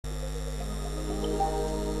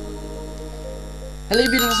Hello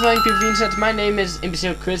beautiful smiling people of the internet, my name is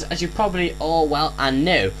ImbecileChrizz, as you probably all well and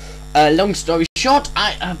know. Long story short,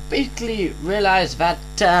 I have basically realised that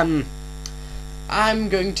I'm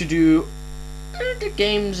going to do the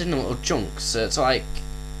games in little chunks. So it's like,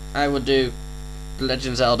 I would do The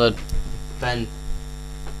Legend of Zelda, then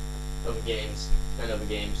other games, then other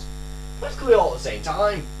games. Basically all at the same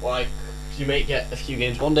time. Like, you may get a few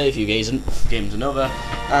games one day, a few games another,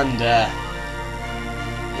 and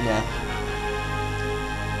you know,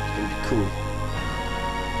 it's gonna be cool.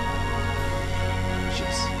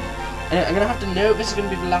 Jeez. And I'm gonna have to note this is gonna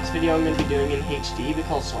be the last video I'm gonna be doing in HD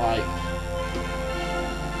because, like,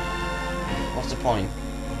 what's the point?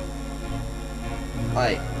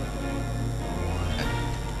 Like,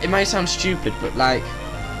 it might sound stupid, but like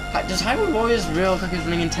does Hyrule Warriors real like it's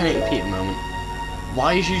running in 1080p at the moment?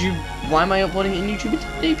 Why am I uploading it in YouTube in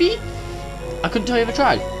 1080p? I couldn't tell you if I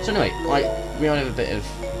tried. So anyway, like, we all have a bit of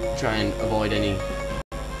try and avoid any.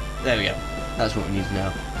 There we go. That's what we need to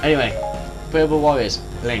know. Anyway, Hyrule Warriors.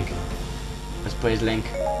 Link. Let's play as Link.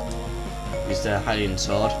 Use the Hylian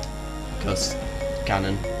sword, because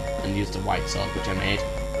cannon, and use the white sword which I made.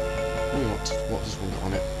 What does one got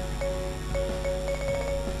on it?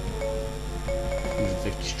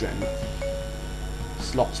 150 strength.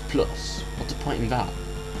 Slots plus. What's the point in that?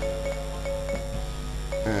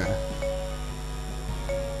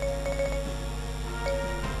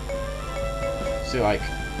 So like,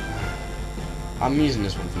 I'm using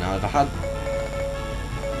this one for now. If I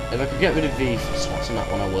could get rid of the slots on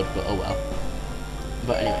that one, I would. But oh well.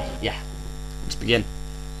 But anyway, yeah. Let's begin.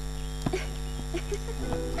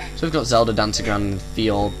 So we've got Zelda dancing around in the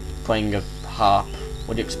field, playing a harp.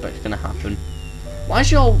 What do you expect is gonna happen? Why is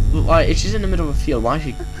she all like? If she's in the middle of a field, why is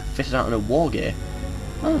she fitted out in a war gear?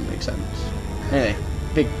 That doesn't make sense. Anyway,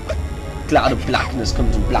 big cloud of blackness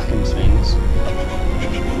comes and blackens things.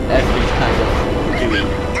 Everything's kind of new.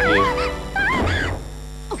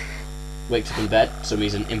 Wakes up in bed, for some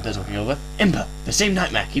reason Imper's looking over. Imper, the same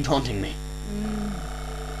nightmare keeps haunting me.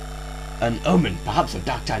 An omen, perhaps of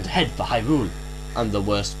dark times ahead for Hyrule. I'm the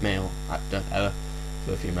worst male actor ever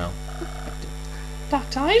for a female actor. Dark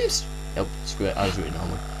times? Nope, screw it, I was reading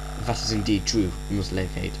normal. If that is indeed true, we must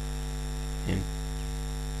locate him.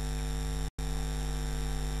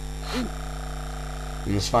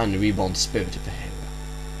 We must find the reborn spirit of the hero.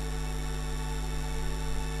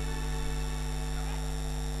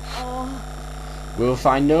 We will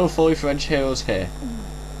find no fully fledged heroes here.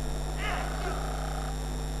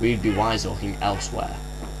 We'd be wiser looking elsewhere.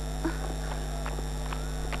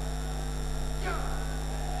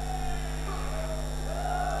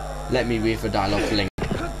 Let me read the dialogue for Link.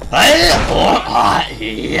 Does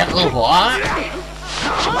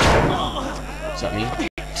that mean?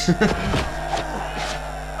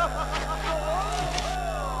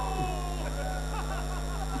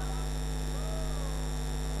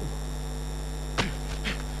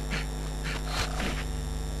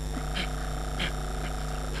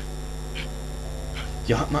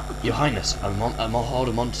 Your Highness, a horde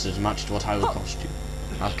of monsters matched to what I will cost you.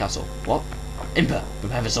 Our castle. What? Imper,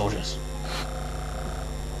 prepare the soldiers.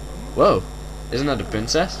 Whoa, isn't that a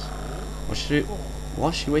princess? What's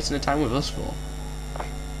she wasting her time with us for?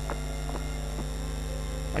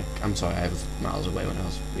 I'm sorry, I was miles away when I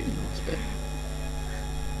was reading this bit.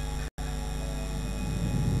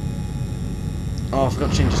 Oh, I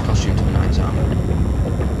forgot to change his costume to the knight's armor.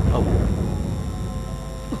 Oh.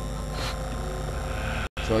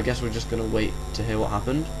 So I guess we're just gonna wait to hear what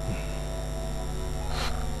happened.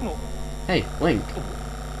 Hey, Link!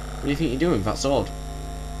 What do you think you're doing with that sword?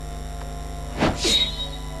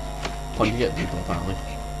 Pointing at people, apparently.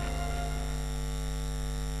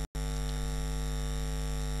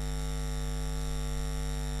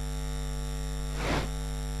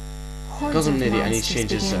 Hordes of monsters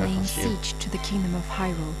began laying siege to the kingdom of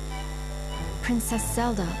Hyrule. Princess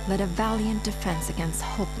Zelda led a valiant defense against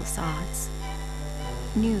hopeless odds.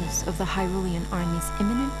 News of the Hyrulean army's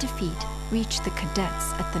imminent defeat reached the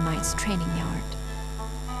cadets at the knight's training yard.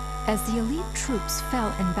 As the elite troops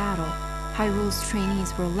fell in battle, Hyrule's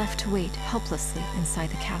trainees were left to wait helplessly inside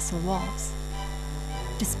the castle walls.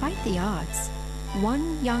 Despite the odds,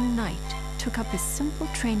 one young knight took up his simple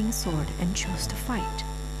training sword and chose to fight.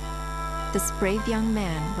 This brave young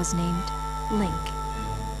man was named Link.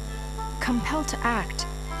 Compelled to act,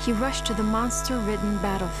 he rushed to the monster-ridden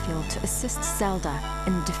battlefield to assist Zelda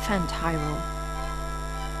and defend Hyrule.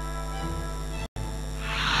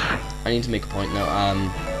 I need to make a point now. I'm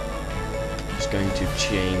just going to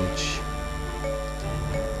change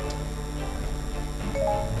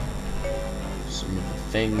some of the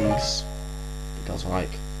things because, like,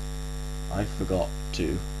 I forgot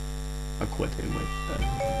to equip him with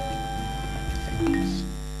things.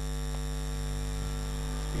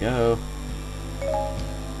 There we go.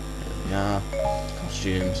 There we are.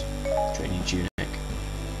 Costumes. Training tunic.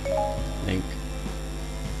 Link.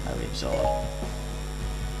 Heavy sword.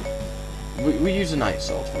 We use a knight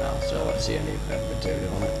sword for now, so let's see any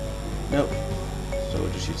material on it. Nope. So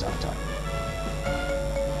we'll just use that attack.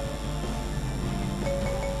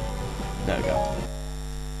 There we go.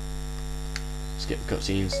 Skip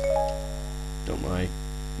cutscenes. Don't worry.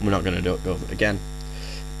 We're not going to go over it again.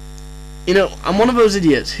 You know, I'm one of those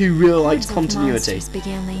idiots who really likes continuity.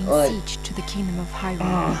 Began laying siege to the kingdom of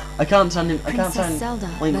Hyrule. I can't stand him. I can't Princess stand Zelda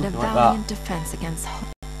Link led a like valiant that. defense against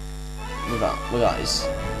Without his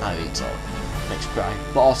sword. Makes me cry.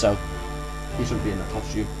 But also, he shouldn't be in that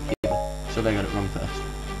costume either. So they got it wrong first.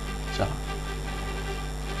 So,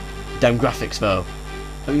 damn graphics though.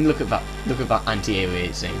 I mean, look at that. Look at that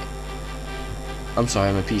anti-aliasing. I'm sorry,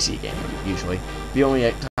 I'm a PC gamer usually. The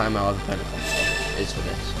only time I'll ever play the console is for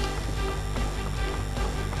this.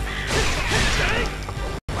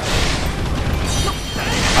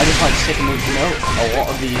 I just like to take a move to note a lot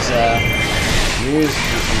of these moves.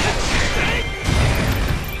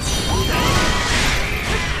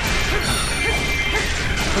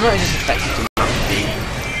 I'm not just effective to be.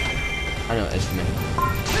 I know it is for me.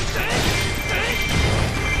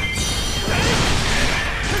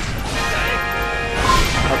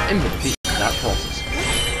 Oh, infinite defeat that process.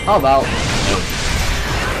 How about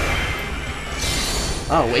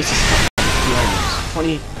oh, wait, it's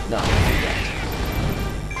 20. No,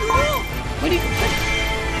 where do you go?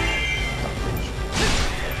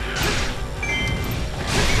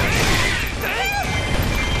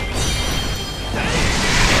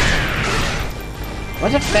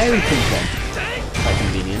 Where'd that fairy come from? Quite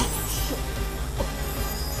convenient.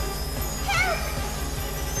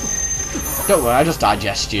 Don't worry, I just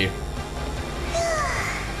digest you.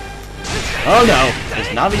 Oh no! It's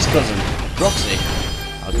Navi's cousin, Roxy.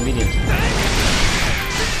 How convenient.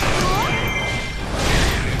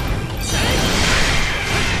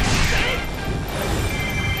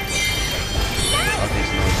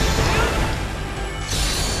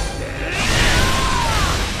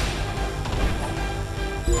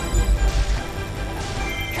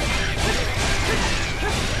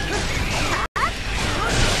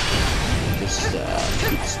 Okay, so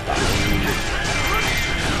keep spamming.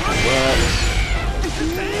 Works.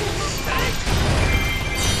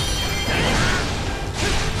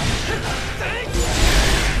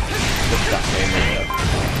 Look that way, window.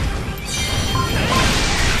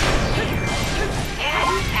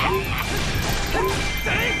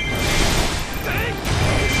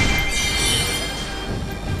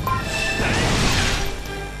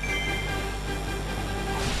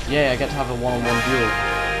 Yeah, I get to have a one-on-one duel.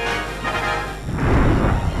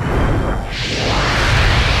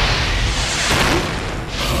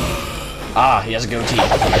 Ah, he has a goatee.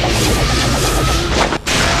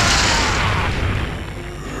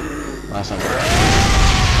 Last time.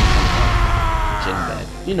 It's in bed.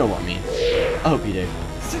 You know what I mean. I hope you do.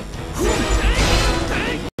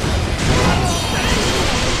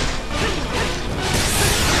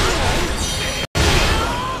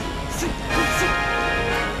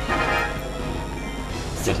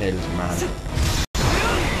 Get hit, man.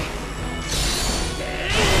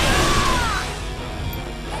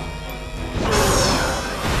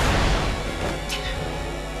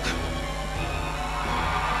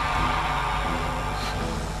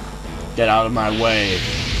 Get out of my way,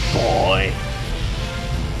 boy.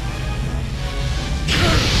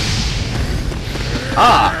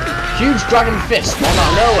 Ah! Huge dragon fist from out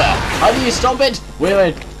of nowhere. How do you stop it? With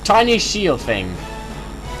a tiny shield thing.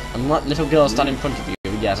 And let little girl stand in front of you.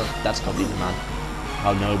 Yes, that's convenient, man.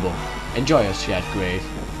 How noble. Enjoy your shared grave.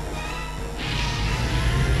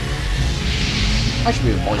 I should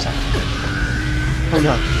be a voice actor. Oh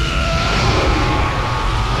no.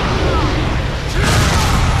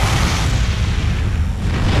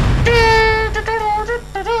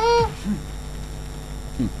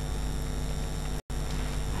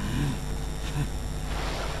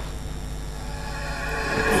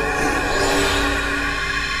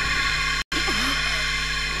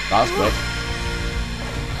 That was quick.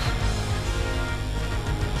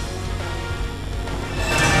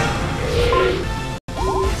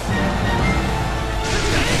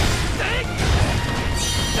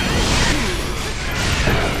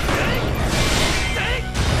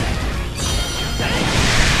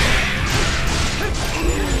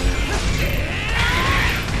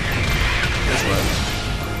 This works.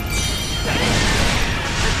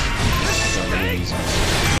 So many reasons.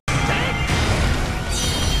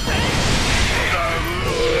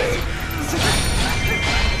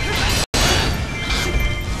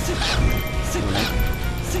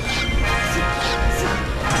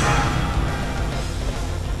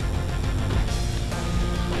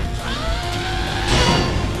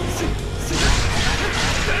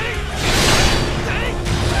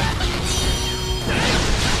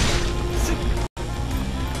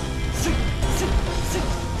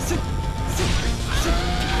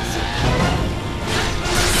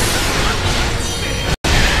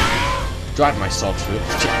 drive my sword through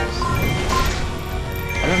its chest.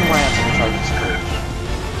 I don't know why I have to try this course.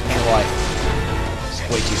 Kind of like, it's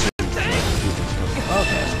way too soon to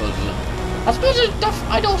okay, I suppose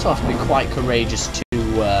I'd also have to be quite courageous to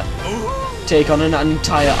take on an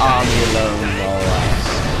entire army alone, more or less.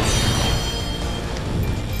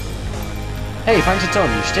 Hey, thanks a ton.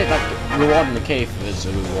 You should take that reward in the cave as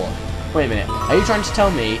a reward. Wait a minute. Are you trying to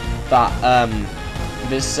tell me that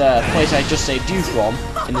this place I just saved you from,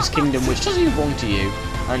 in this kingdom which doesn't even belong to you,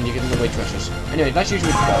 and you're giving away treasures? Anyway, that's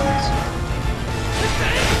usually bombs.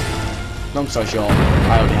 Long story short,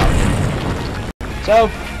 I already have them. So,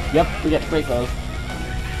 yep, we get to break those.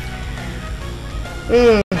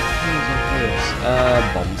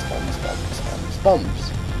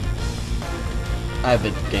 Bombs. I have the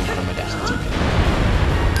gamepad on my desk, it's okay.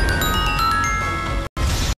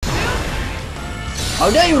 How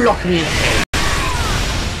dare you lock me in a cage?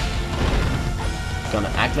 Gonna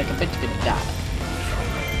act like a bitch, gonna die.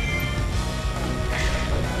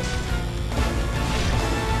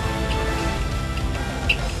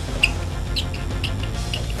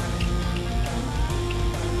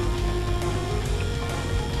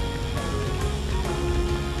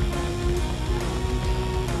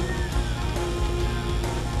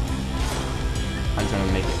 I'm trying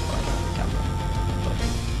to make it on camera. But...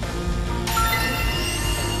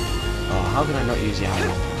 oh, how can I not use the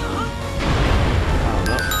iron? I don't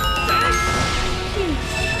know.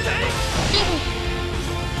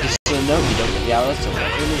 Just so you know, you don't get the arrows till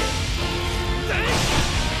every minute.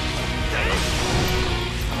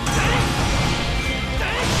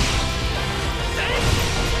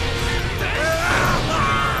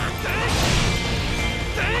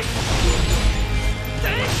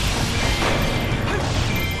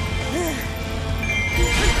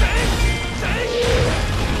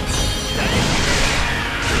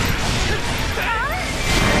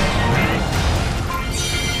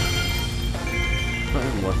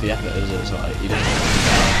 Worth the effort, is it? So like, you just...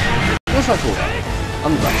 what's my cooldown?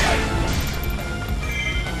 On the right side.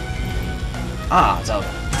 Ah, Zelda.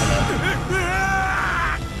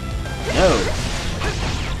 Hello. No.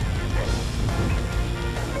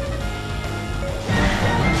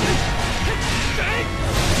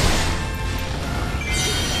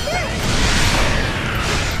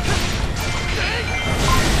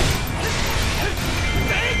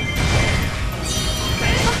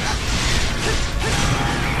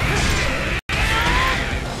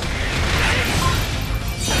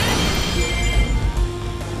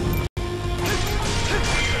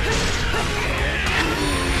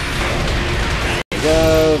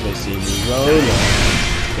 They see me rolling,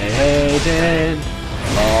 they hating,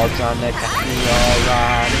 all trying to catch me all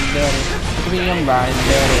riding dirty. Look at me, I'm riding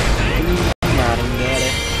dirty. Look at me, I'm riding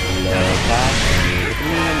dirty. Love catch me, look at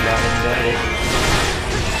me, I'm riding dirty.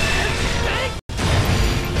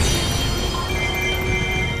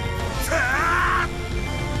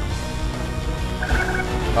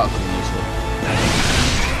 That could be useful.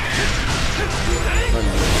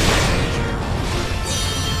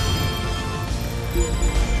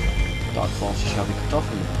 Dark forces shall be cut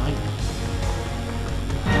off in the pipe.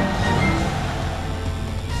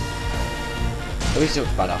 At least it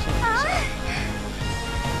looks badass on the side.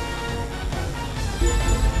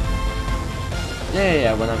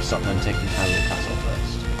 Yeah, when I'm stopped, I'm taking Hyrule Castle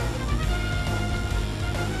first.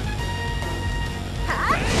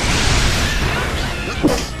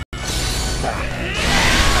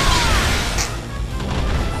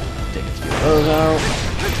 Take a few of those out.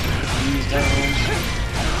 These down.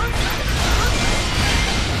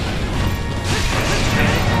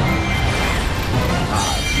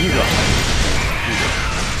 You go.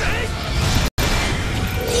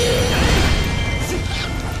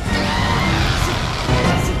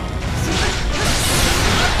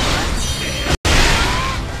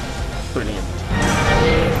 Brilliant.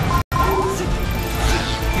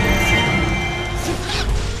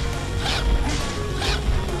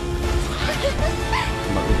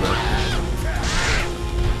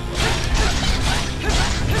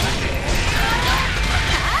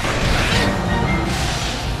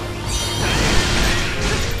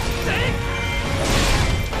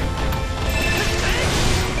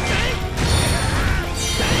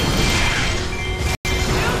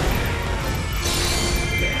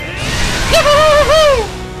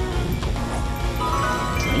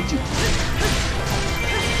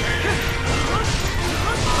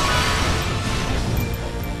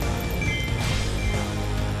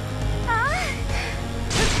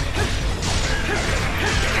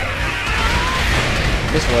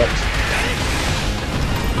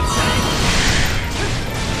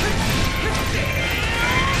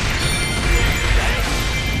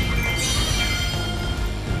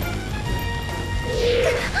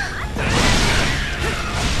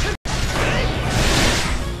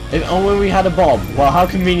 Oh, we had a bomb. Well, how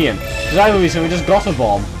convenient. Because I always said we just got a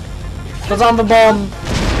bomb. Because I'm the bomb.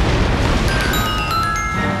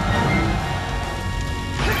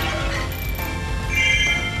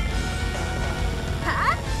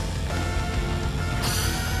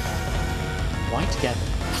 Why together?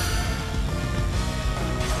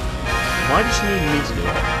 Why does she need me to do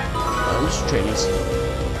it? I'm just trainees.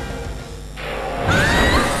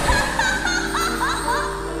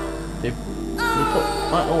 They put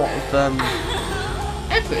quite a lot of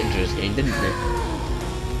effort into this game, didn't they?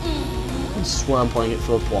 I swear I'm playing it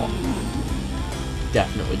for the plot.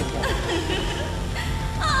 Definitely the plot.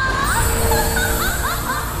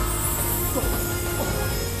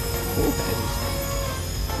 Poor babies.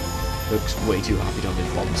 Looks way too happy to have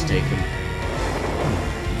his bombs taken.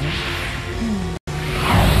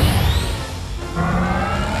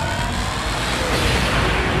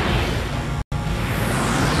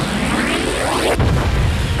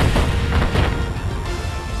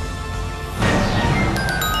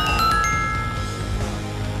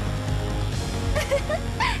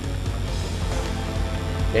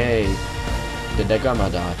 Yay. Did their grandma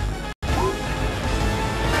die?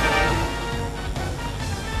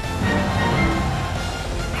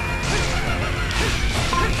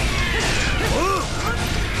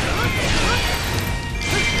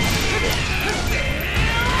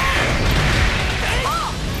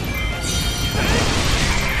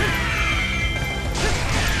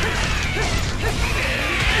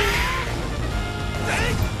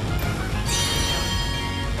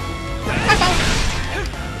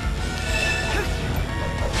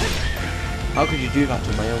 How could you do that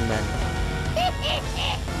to my own men?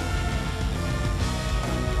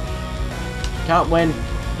 Can't win.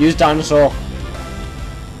 Use dinosaur.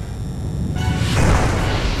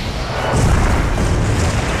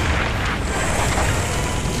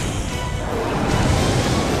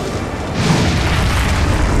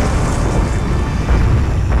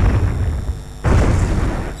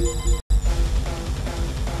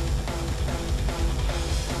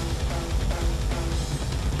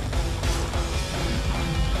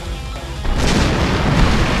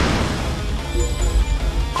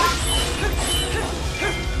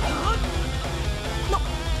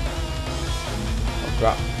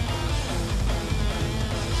 Crap.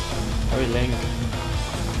 Hurry, Link. Go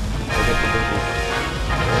get the bubble.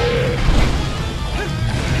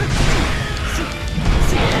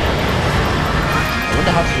 I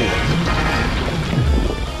wonder how to do this.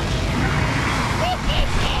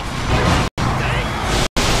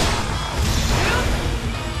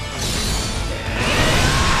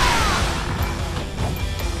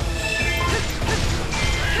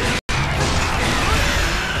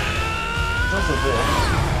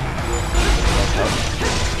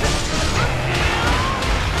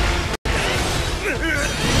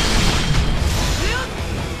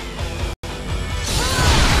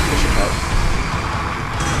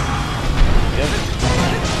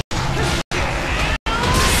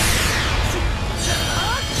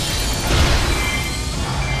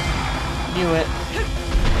 Knew it.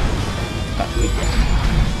 That's weak.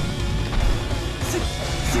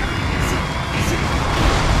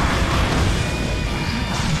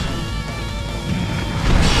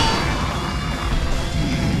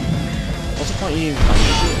 What's the point in even trying to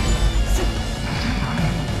do it?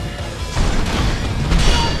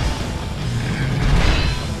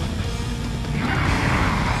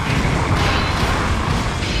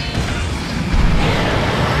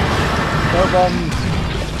 Go bombs!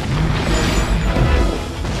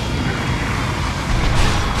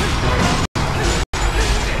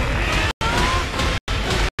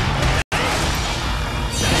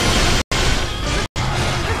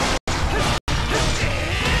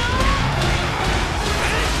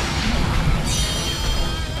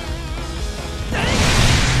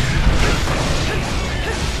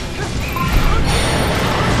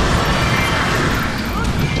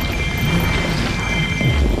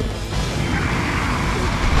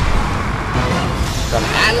 Gonna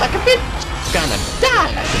die like a bitch! Gonna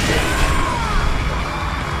die like a bitch!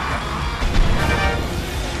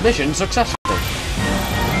 Mission successful!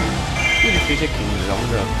 You defeated King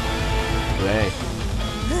Zelda. Great.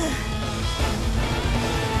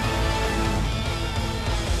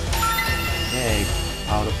 Yay,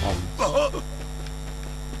 powder bombs.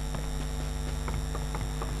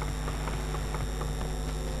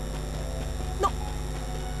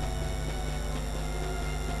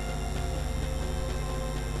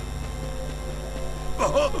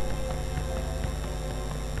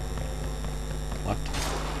 What?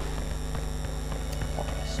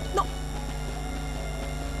 Forest. No.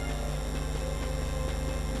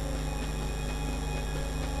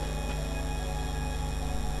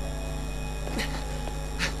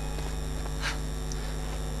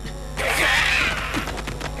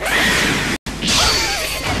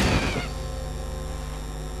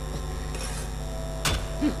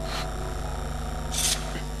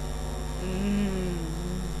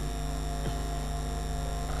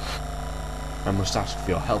 I must ask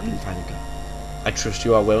for your help in finding her. I trust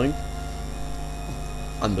you are willing.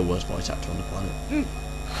 I'm the worst voice actor on the planet.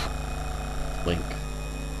 Link,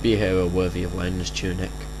 be a hero worthy of wearing this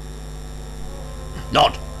tunic.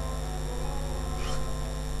 Nod!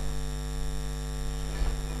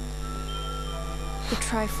 The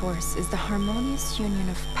Triforce is the harmonious union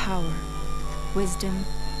of power, wisdom,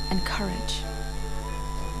 and courage.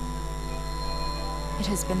 It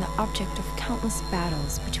has been the object of countless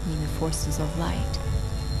battles between the forces of light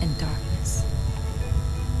and darkness.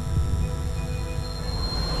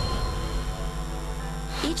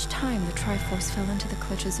 Each time the Triforce fell into the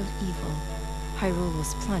clutches of evil, Hyrule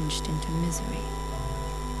was plunged into misery.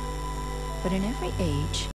 But in every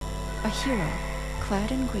age, a hero,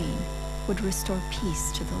 clad in green, would restore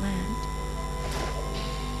peace to the land.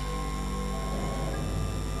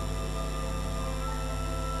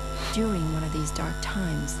 During one of these dark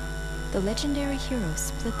times, the legendary hero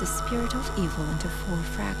split the spirit of evil into 4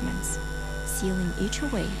 fragments, sealing each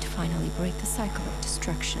away to finally break the cycle of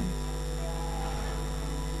destruction.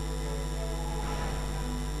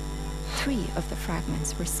 3 of the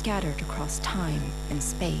fragments were scattered across time and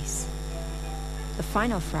space. The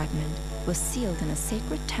final fragment was sealed in a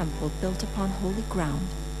sacred temple built upon holy ground,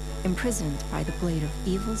 imprisoned by the blade of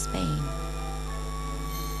evil's bane.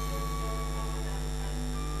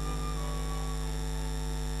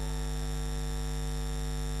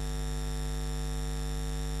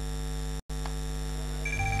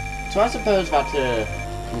 So I suppose that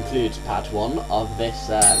concludes part 1 of this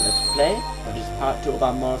Let's Play, that is part 2 of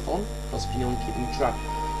our marathon, because if anyone keeping track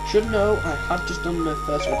should know, I have just done my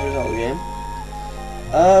first Zelda game.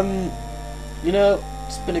 You know,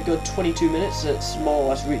 it's been a good 22 minutes, it's more or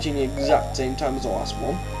less reaching the exact same time as the last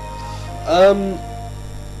one.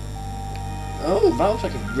 Oh, that looks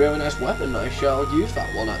like a really nice weapon. I shall use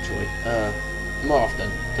that one actually, more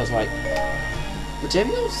often, because like,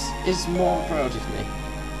 materials is more of a priority for me.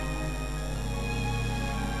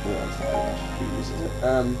 Who uses it?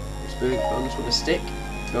 Experience bonus with a stick.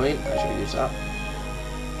 Brilliant, I shall use that.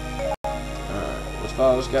 As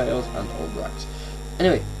far as Gales and Albracts.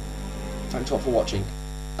 Anyway, thanks all for watching.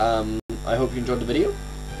 I hope you enjoyed the video.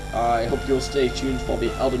 I hope you'll stay tuned for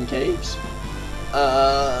the Elden Caves.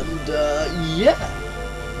 And yeah,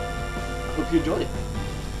 I hope you enjoyed it.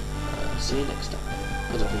 See you next time.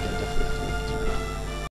 Because I think I definitely have to make it tonight.